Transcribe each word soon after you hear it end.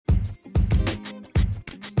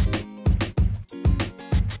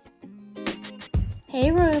Hey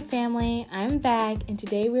Royal Family, I'm back and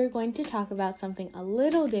today we're going to talk about something a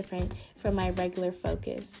little different from my regular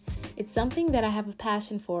focus. It's something that I have a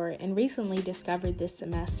passion for and recently discovered this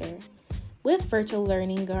semester. With virtual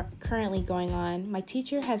learning currently going on, my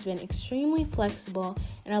teacher has been extremely flexible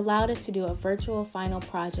and allowed us to do a virtual final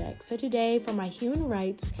project. So today, for my human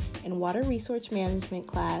rights and water resource management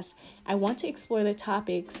class, I want to explore the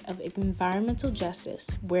topics of environmental justice.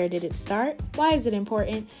 Where did it start? Why is it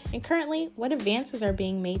important? And currently, what advances are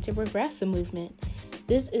being made to progress the movement?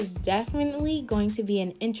 This is definitely going to be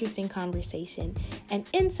an interesting conversation. And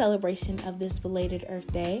in celebration of this belated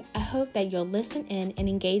Earth Day, I hope that you'll listen in and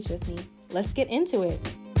engage with me. Let's get into it.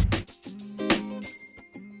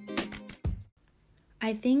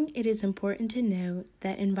 I think it is important to note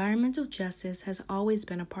that environmental justice has always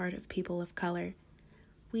been a part of people of color.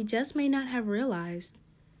 We just may not have realized.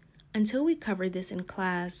 Until we covered this in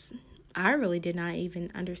class, I really did not even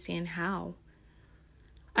understand how.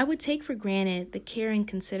 I would take for granted the care and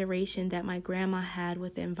consideration that my grandma had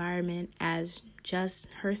with the environment as just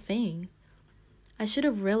her thing. I should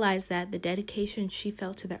have realized that the dedication she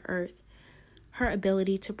felt to the earth, her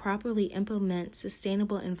ability to properly implement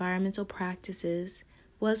sustainable environmental practices,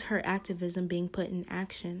 was her activism being put in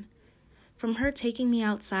action. From her taking me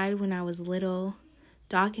outside when I was little,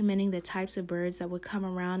 documenting the types of birds that would come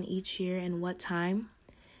around each year and what time,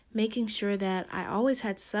 making sure that I always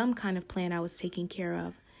had some kind of plant I was taking care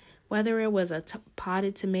of, whether it was a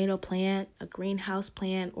potted tomato plant, a greenhouse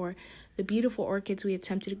plant, or the beautiful orchids we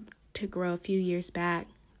attempted to grow a few years back.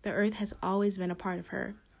 The earth has always been a part of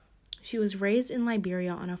her. She was raised in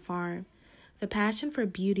Liberia on a farm. The passion for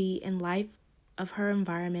beauty and life of her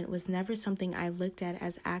environment was never something I looked at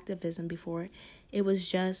as activism before. It was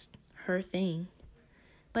just her thing.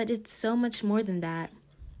 But it's so much more than that.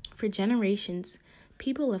 For generations,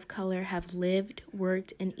 people of color have lived,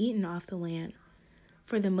 worked, and eaten off the land.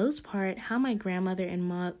 For the most part, how my grandmother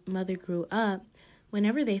and mother grew up,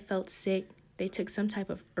 whenever they felt sick, they took some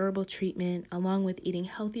type of herbal treatment along with eating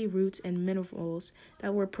healthy roots and minerals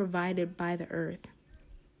that were provided by the earth.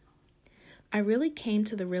 I really came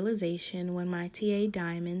to the realization when my TA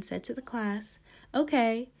Diamond said to the class,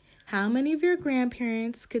 "Okay, how many of your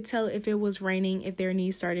grandparents could tell if it was raining if their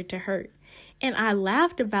knees started to hurt?" And I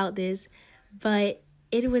laughed about this, but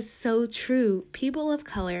it was so true. People of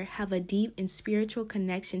color have a deep and spiritual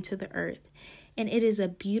connection to the earth, and it is a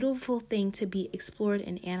beautiful thing to be explored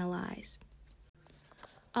and analyzed.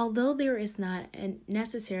 Although there is not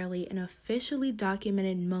necessarily an officially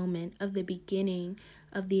documented moment of the beginning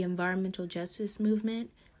of the environmental justice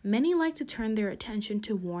movement, many like to turn their attention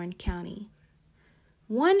to Warren County.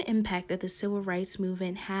 One impact that the civil rights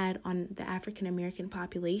movement had on the African American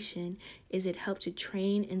population is it helped to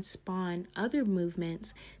train and spawn other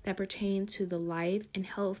movements that pertain to the life and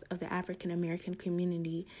health of the African American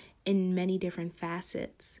community in many different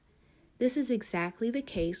facets. This is exactly the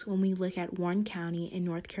case when we look at Warren County in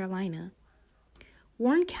North Carolina.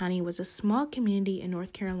 Warren County was a small community in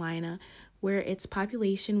North Carolina where its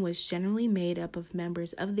population was generally made up of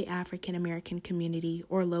members of the African American community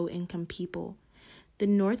or low-income people. The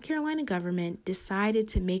North Carolina government decided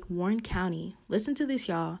to make Warren County, listen to this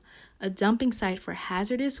y'all, a dumping site for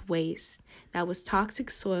hazardous waste that was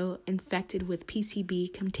toxic soil infected with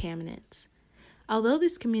PCB contaminants. Although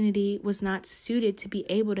this community was not suited to be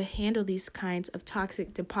able to handle these kinds of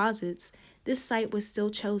toxic deposits, this site was still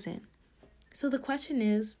chosen. So the question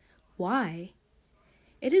is, why?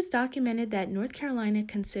 It is documented that North Carolina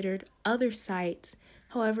considered other sites,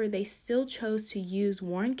 however, they still chose to use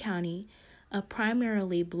Warren County, a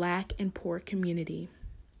primarily Black and poor community.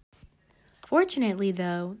 Fortunately,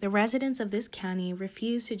 though, the residents of this county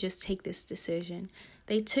refused to just take this decision.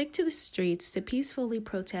 They took to the streets to peacefully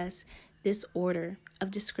protest this order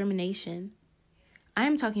of discrimination. I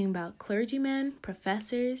am talking about clergymen,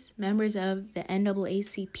 professors, members of the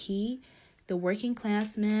NAACP, the working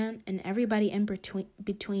class man, and everybody in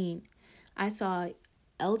between. I saw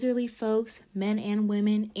elderly folks, men and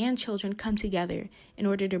women, and children come together in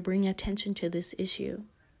order to bring attention to this issue.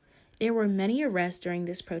 There were many arrests during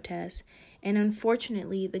this protest, and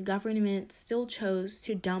unfortunately, the government still chose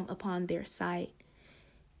to dump upon their site.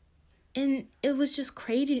 And it was just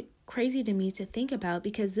crazy to me to think about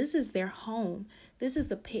because this is their home. This is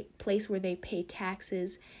the place where they pay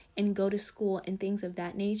taxes and go to school and things of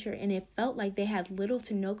that nature. And it felt like they had little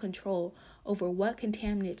to no control over what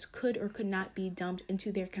contaminants could or could not be dumped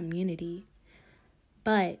into their community.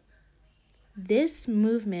 But this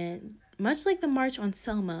movement, much like the March on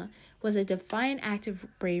Selma, was a defiant act of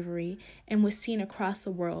bravery and was seen across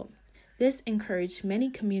the world. This encouraged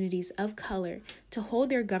many communities of color to hold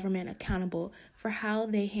their government accountable for how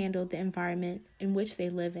they handled the environment in which they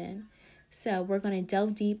live in. So we're going to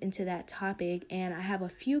delve deep into that topic, and I have a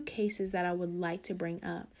few cases that I would like to bring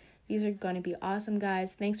up. These are going to be awesome,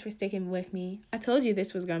 guys. Thanks for sticking with me. I told you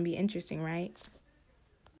this was going to be interesting, right?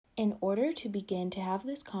 In order to begin to have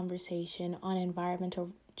this conversation on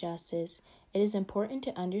environmental justice, it is important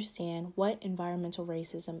to understand what environmental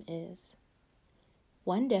racism is.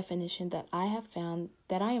 One definition that I have found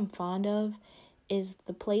that I am fond of is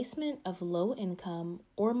the placement of low-income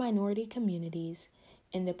or minority communities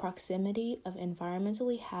in the proximity of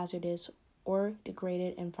environmentally hazardous or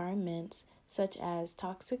degraded environments such as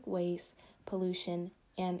toxic waste, pollution,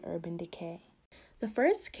 and urban decay. The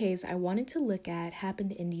first case I wanted to look at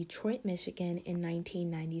happened in Detroit, Michigan in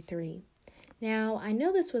 1993. Now, I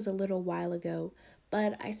know this was a little while ago,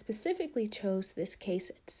 but I specifically chose this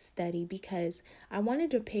case study because I wanted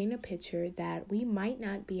to paint a picture that we might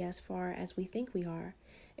not be as far as we think we are.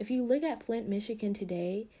 If you look at Flint, Michigan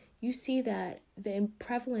today, you see that the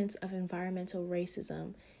prevalence of environmental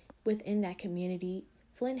racism within that community.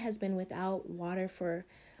 Flint has been without water for,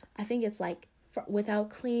 without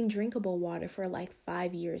clean, drinkable water for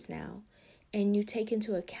 5 years now. And you take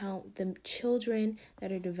into account the children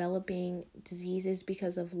that are developing diseases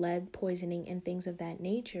because of lead poisoning and things of that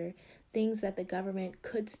nature, things that the government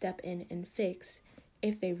could step in and fix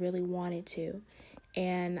if they really wanted to.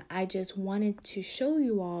 And I just wanted to show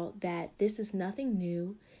you all that this is nothing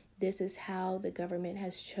new. This is how the government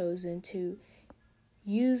has chosen to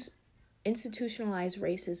use institutionalized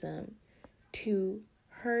racism to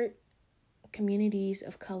hurt communities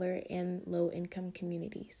of color and low-income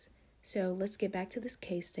communities. So let's get back to this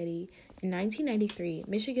case study. In 1993,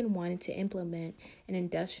 Michigan wanted to implement an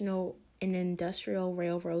industrial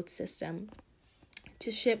railroad system to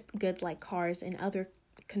ship goods like cars and other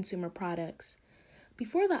consumer products.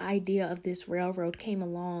 Before the idea of this railroad came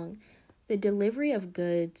along, the delivery of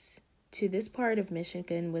goods to this part of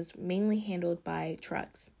Michigan was mainly handled by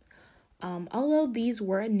trucks. Although these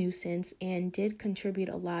were a nuisance and did contribute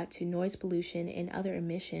a lot to noise pollution and other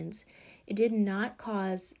emissions, it did not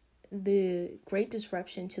cause the great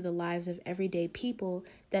disruption to the lives of everyday people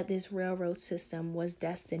that this railroad system was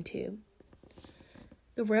destined to.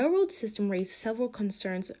 The railroad system raised several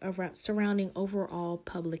concerns surrounding overall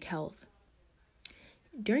public health.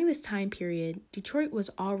 During this time period, Detroit was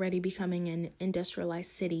already becoming an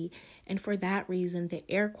industrialized city, and for that reason, the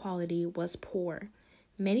air quality was poor.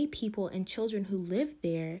 Many people and children who lived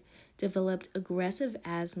there developed aggressive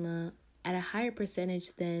asthma at a higher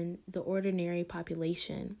percentage than the ordinary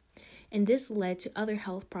population, and this led to other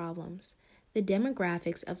health problems. The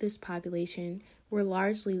demographics of this population were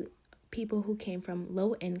largely people who came from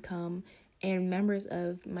low income and members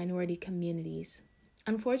of minority communities.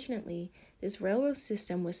 Unfortunately, this railroad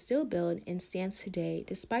system was still built and stands today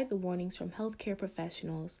despite the warnings from healthcare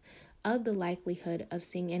professionals of the likelihood of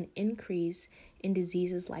seeing an increase in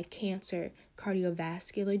diseases like cancer,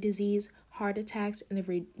 cardiovascular disease, heart attacks, and the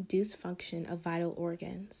reduced function of vital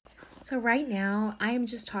organs. So right now, I am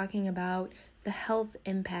just talking about the health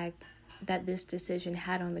impact that this decision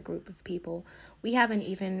had on the group of people. We haven't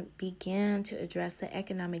even begun to address the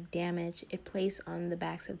economic damage it placed on the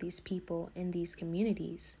backs of these people in these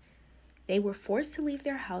communities. They were forced to leave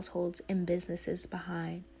their households and businesses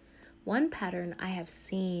behind. One pattern I have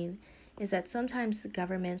seen is that sometimes the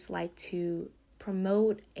governments like to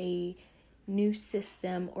promote a new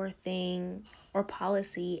system or thing or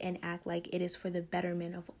policy and act like it is for the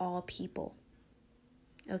betterment of all people.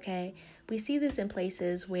 Okay, we see this in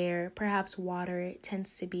places where perhaps water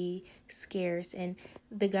tends to be scarce and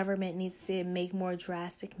the government needs to make more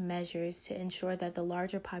drastic measures to ensure that the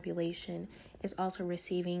larger population is also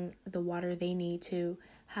receiving the water they need to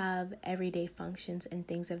have everyday functions and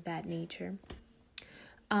things of that nature.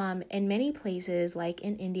 In many places, like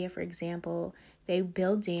in India, for example, they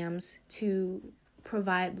build dams to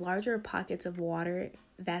provide larger pockets of water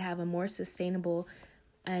that have a more sustainable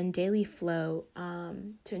and daily flow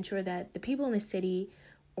to ensure that the people in the city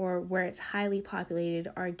or where it's highly populated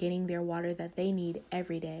are getting their water that they need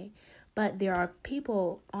every day. But there are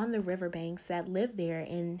people on the riverbanks that live there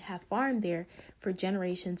and have farmed there for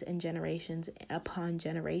generations and generations upon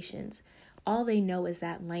generations. All they know is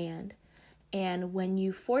that land. And when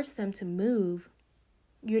you force them to move,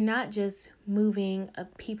 you're not just moving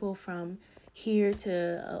people from here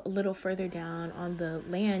to a little further down on the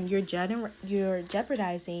land. You're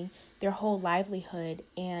jeopardizing their whole livelihood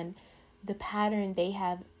and the pattern they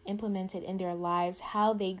have implemented in their lives,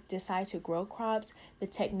 how they decide to grow crops, the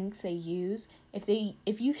techniques they use.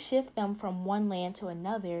 If you shift them from one land to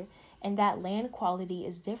another, and that land quality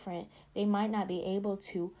is different. They might not be able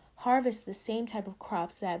to harvest the same type of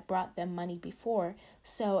crops that brought them money before.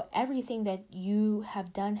 So everything that you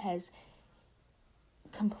have done has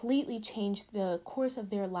completely changed the course of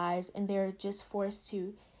their lives, and they're just forced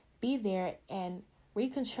to be there and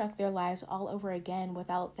reconstruct their lives all over again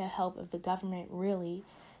without the help of the government, really.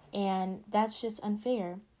 And that's just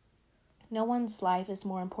unfair. No one's life is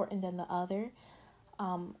more important than the other.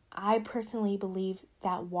 I personally believe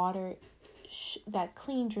that that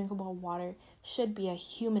clean, drinkable water should be a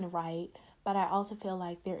human right, but I also feel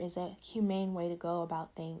like there is a humane way to go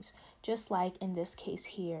about things, just like in this case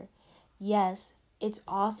here. Yes, it's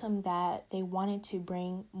awesome that they wanted to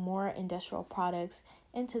bring more industrial products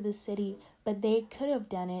into the city, but they could have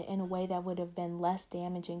done it in a way that would have been less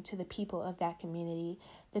damaging to the people of that community,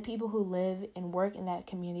 the people who live and work in that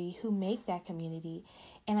community, who make that community.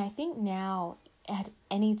 And I think now, at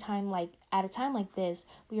a time like this,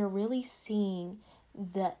 we are really seeing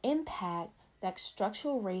the impact that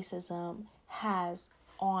structural racism has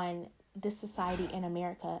on this society in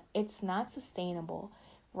America. It's not sustainable.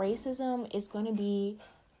 Racism is going to be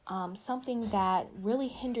something that really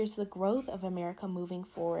hinders the growth of America moving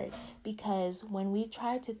forward, because when we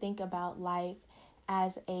try to think about life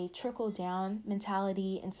as a trickle-down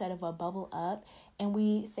mentality instead of a bubble-up, and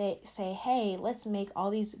we say, hey, let's make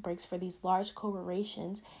all these breaks for these large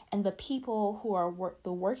corporations, and the people who are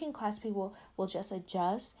the working class people will just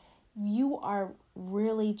adjust, you are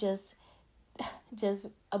really just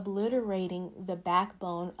obliterating the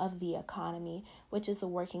backbone of the economy, which is the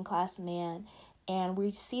working class man. And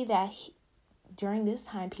we see that during this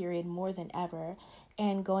time period more than ever.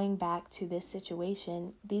 And going back to this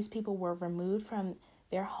situation, these people were removed from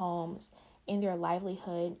their homes, in their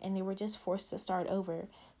livelihood, and they were just forced to start over.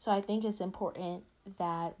 So I think it's important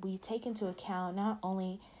that we take into account not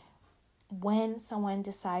only when someone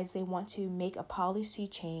decides they want to make a policy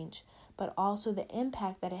change, but also the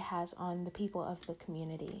impact that it has on the people of the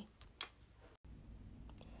community.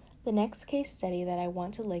 The next case study that I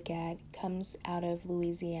want to look at comes out of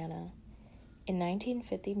Louisiana. In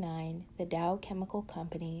 1959, the Dow Chemical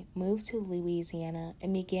Company moved to Louisiana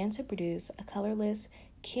and began to produce a colorless,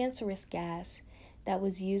 cancerous gas that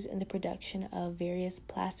was used in the production of various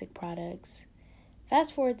plastic products.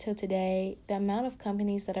 Fast forward to today, the amount of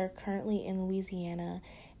companies that are currently in Louisiana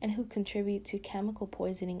and who contribute to chemical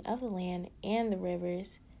poisoning of the land and the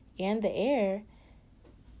rivers and the air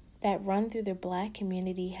that run through the Black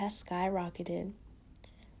community has skyrocketed.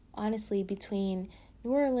 Honestly, between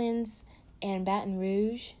New Orleans and Baton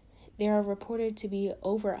Rouge, there are reported to be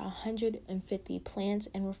over 150 plants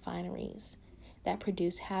and refineries that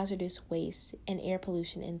produce hazardous waste and air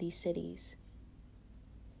pollution in these cities.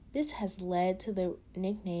 This has led to the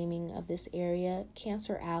nicknaming of this area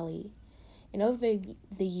Cancer Alley, and over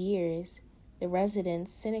the years, the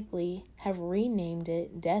residents cynically have renamed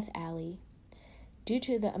it Death Alley due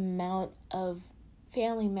to the amount of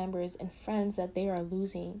family members and friends that they are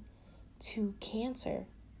losing to cancer.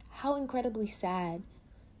 How incredibly sad.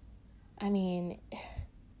 I mean,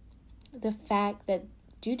 the fact that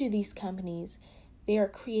due to these companies, they are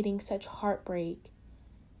creating such heartbreak.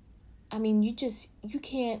 I mean, you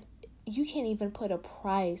can't even put a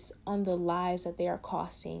price on the lives that they are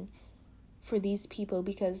costing for these people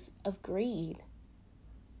because of greed.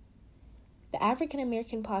 The African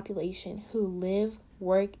American population who live,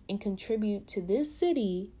 work, and contribute to this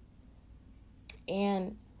city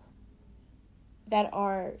and that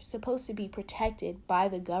are supposed to be protected by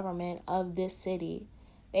the government of this city,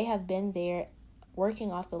 they have been there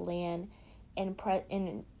working off the land and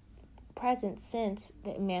present since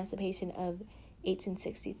the emancipation of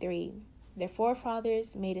 1863. Their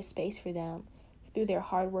forefathers made a space for them through their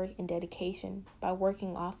hard work and dedication by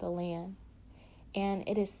working off the land. And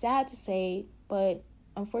it is sad to say, but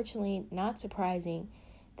unfortunately not surprising,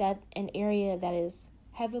 that an area that is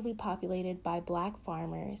heavily populated by Black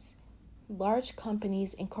farmers, large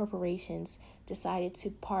companies and corporations decided to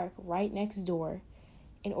park right next door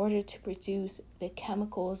in order to produce the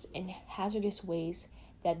chemicals and hazardous waste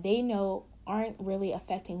that they know aren't really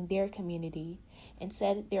affecting their community.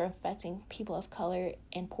 Instead, they're affecting people of color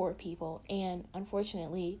and poor people. And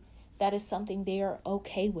unfortunately, that is something they are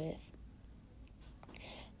okay with.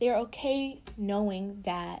 They're okay knowing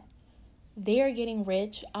that they are getting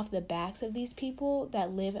rich off the backs of these people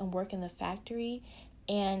that live and work in the factory.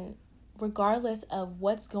 And regardless of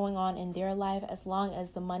what's going on in their life, as long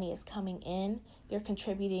as the money is coming in, they're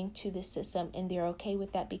contributing to the system, and they're okay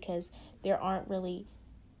with that because there aren't really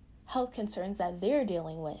health concerns that they're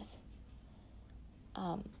dealing with.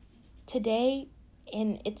 Today,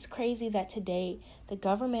 And it's crazy that today the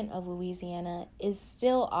government of Louisiana is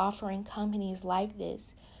still offering companies like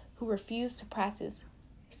this who refuse to practice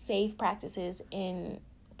safe practices in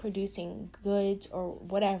producing goods or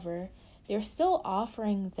whatever. They're still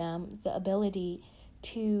offering them the ability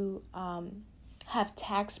to have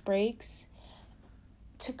tax breaks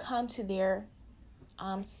to come to their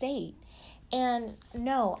state. And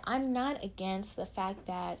no, I'm not against the fact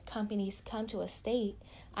that companies come to a state.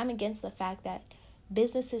 I'm against the fact that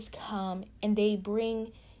businesses come and they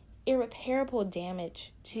bring irreparable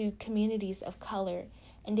damage to communities of color,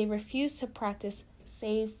 and they refuse to practice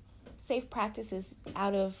safe practices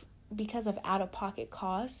because of out-of-pocket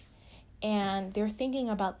costs. And they're thinking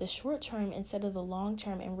about the short term instead of the long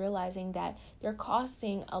term, and realizing that they're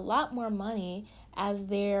costing a lot more money as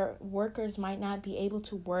their workers might not be able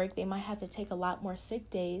to work. They might have to take a lot more sick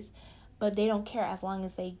days, but they don't care as long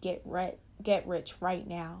as they get rich right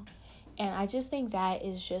now. And I just think that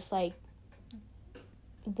is just like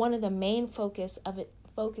one of the main focuses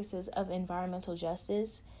of environmental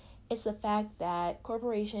justice. It's the fact that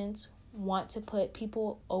corporations want to put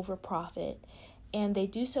people over profit, and they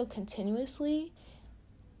do so continuously.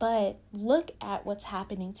 But look at what's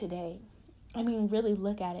happening today. I mean, really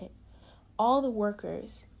look at it. All the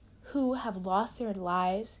workers who have lost their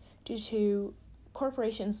lives due to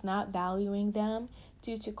corporations not valuing them,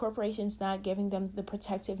 due to corporations not giving them the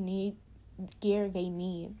protective gear they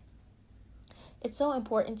need. It's so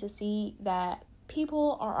important to see that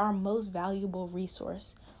people are our most valuable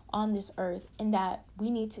resource on this earth, and that we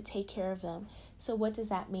need to take care of them. So what does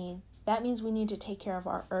that mean? That means we need to take care of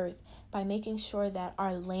our earth by making sure that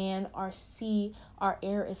our land, our sea, our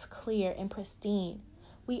air is clear and pristine.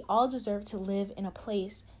 We all deserve to live in a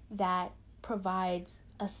place that provides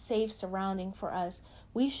a safe surrounding for us.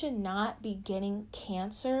 We should not be getting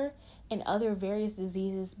cancer and other various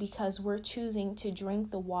diseases because we're choosing to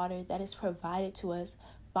drink the water that is provided to us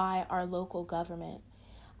by our local government.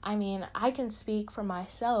 I mean, I can speak for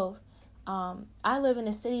myself. I live in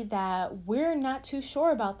a city that we're not too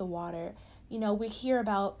sure about the water. You know, we hear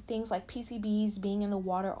about things like PCBs being in the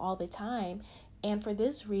water all the time. And for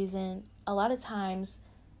this reason, a lot of times,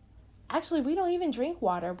 actually, we don't even drink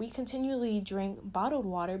water. We continually drink bottled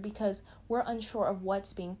water because we're unsure of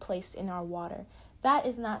what's being placed in our water. That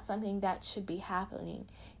is not something that should be happening.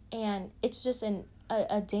 And it's just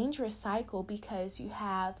a dangerous cycle, because you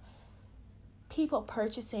have people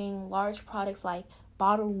purchasing large products like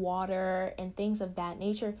bottled water and things of that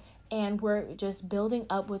nature, and we're just building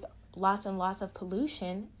up with lots and lots of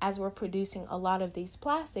pollution as we're producing a lot of these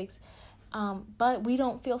plastics, but we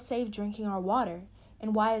don't feel safe drinking our water.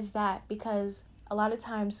 And why is that? Because a lot of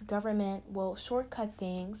times government will shortcut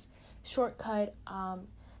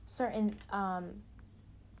certain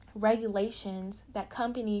regulations that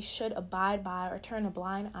companies should abide by or turn a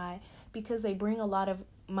blind eye, because they bring a lot of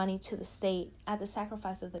money to the state at the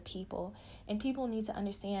sacrifice of the people. And people need to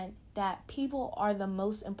understand that people are the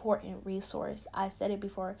most important resource. I said it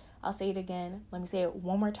before, I'll say it again. Let me say it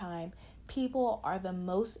one more time. People are the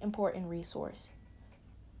most important resource.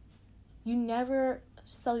 You never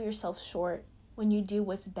sell yourself short when you do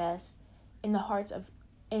what's best in the hearts of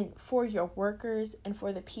and for your workers and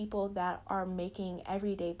for the people that are making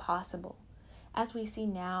every day possible. As we see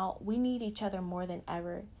now, we need each other more than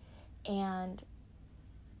ever. And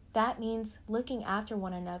that means looking after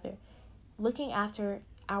one another, looking after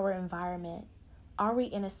our environment. Are we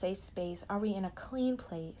in a safe space? Are we in a clean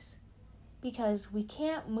place? Because we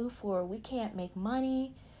can't move forward. We can't make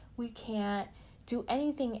money. We can't do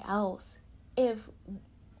anything else if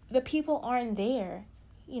the people aren't there.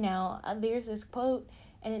 You know, there's this quote,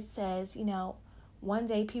 and it says, you know, one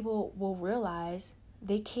day people will realize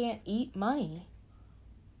they can't eat money.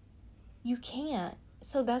 You can't.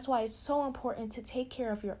 So that's why it's so important to take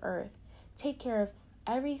care of your earth. Take care of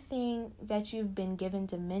everything that you've been given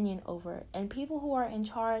dominion over. And people who are in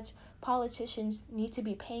charge, politicians, need to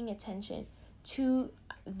be paying attention to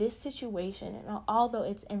this situation. And although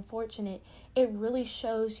it's unfortunate, it really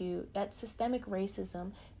shows you that systemic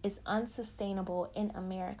racism is unsustainable in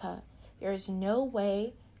America. There is no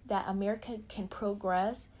way that America can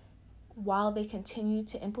progress while they continue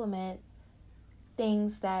to implement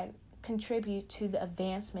things that contribute to the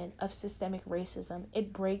advancement of systemic racism.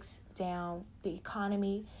 It breaks down the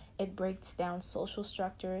economy. It breaks down social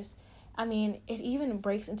structures. I mean, it even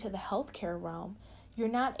breaks into the healthcare realm. You're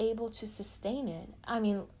not able to sustain it. I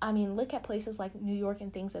mean, look at places like New York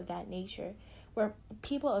and things of that nature, where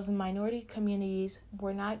people of minority communities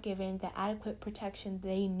were not given the adequate protection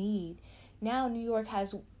they need. Now New York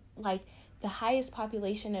has like the highest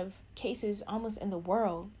population of cases almost in the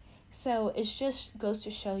world. So it just goes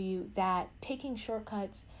to show you that taking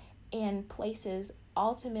shortcuts and places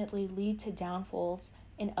ultimately lead to downfalls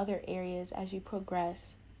in other areas as you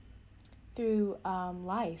progress through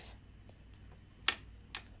life.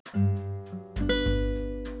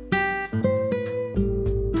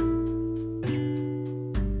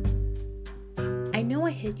 I know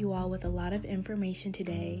I hit you all with a lot of information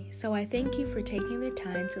today, so I thank you for taking the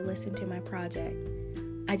time to listen to my project.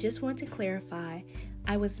 I just want to clarify,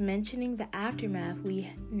 I was mentioning the aftermath we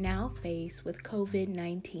now face with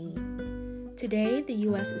COVID-19. Today, the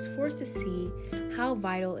U.S. is forced to see how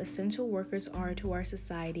vital essential workers are to our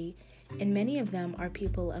society, and many of them are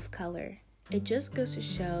people of color. It just goes to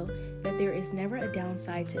show that there is never a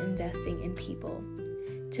downside to investing in people,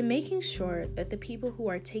 to making sure that the people who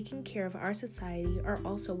are taking care of our society are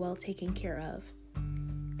also well taken care of.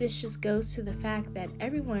 This just goes to the fact that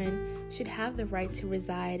everyone should have the right to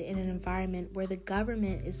reside in an environment where the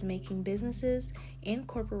government is making businesses and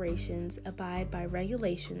corporations abide by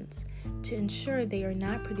regulations to ensure they are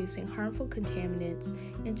not producing harmful contaminants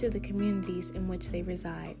into the communities in which they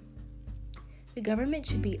reside. The government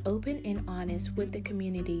should be open and honest with the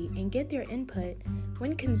community and get their input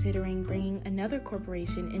when considering bringing another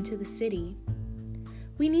corporation into the city.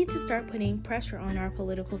 We need to start putting pressure on our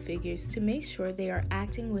political figures to make sure they are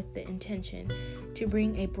acting with the intention to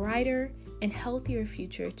bring a brighter and healthier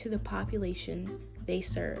future to the population they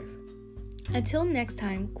serve. Until next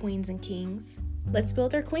time, queens and kings, let's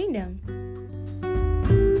build our queendom.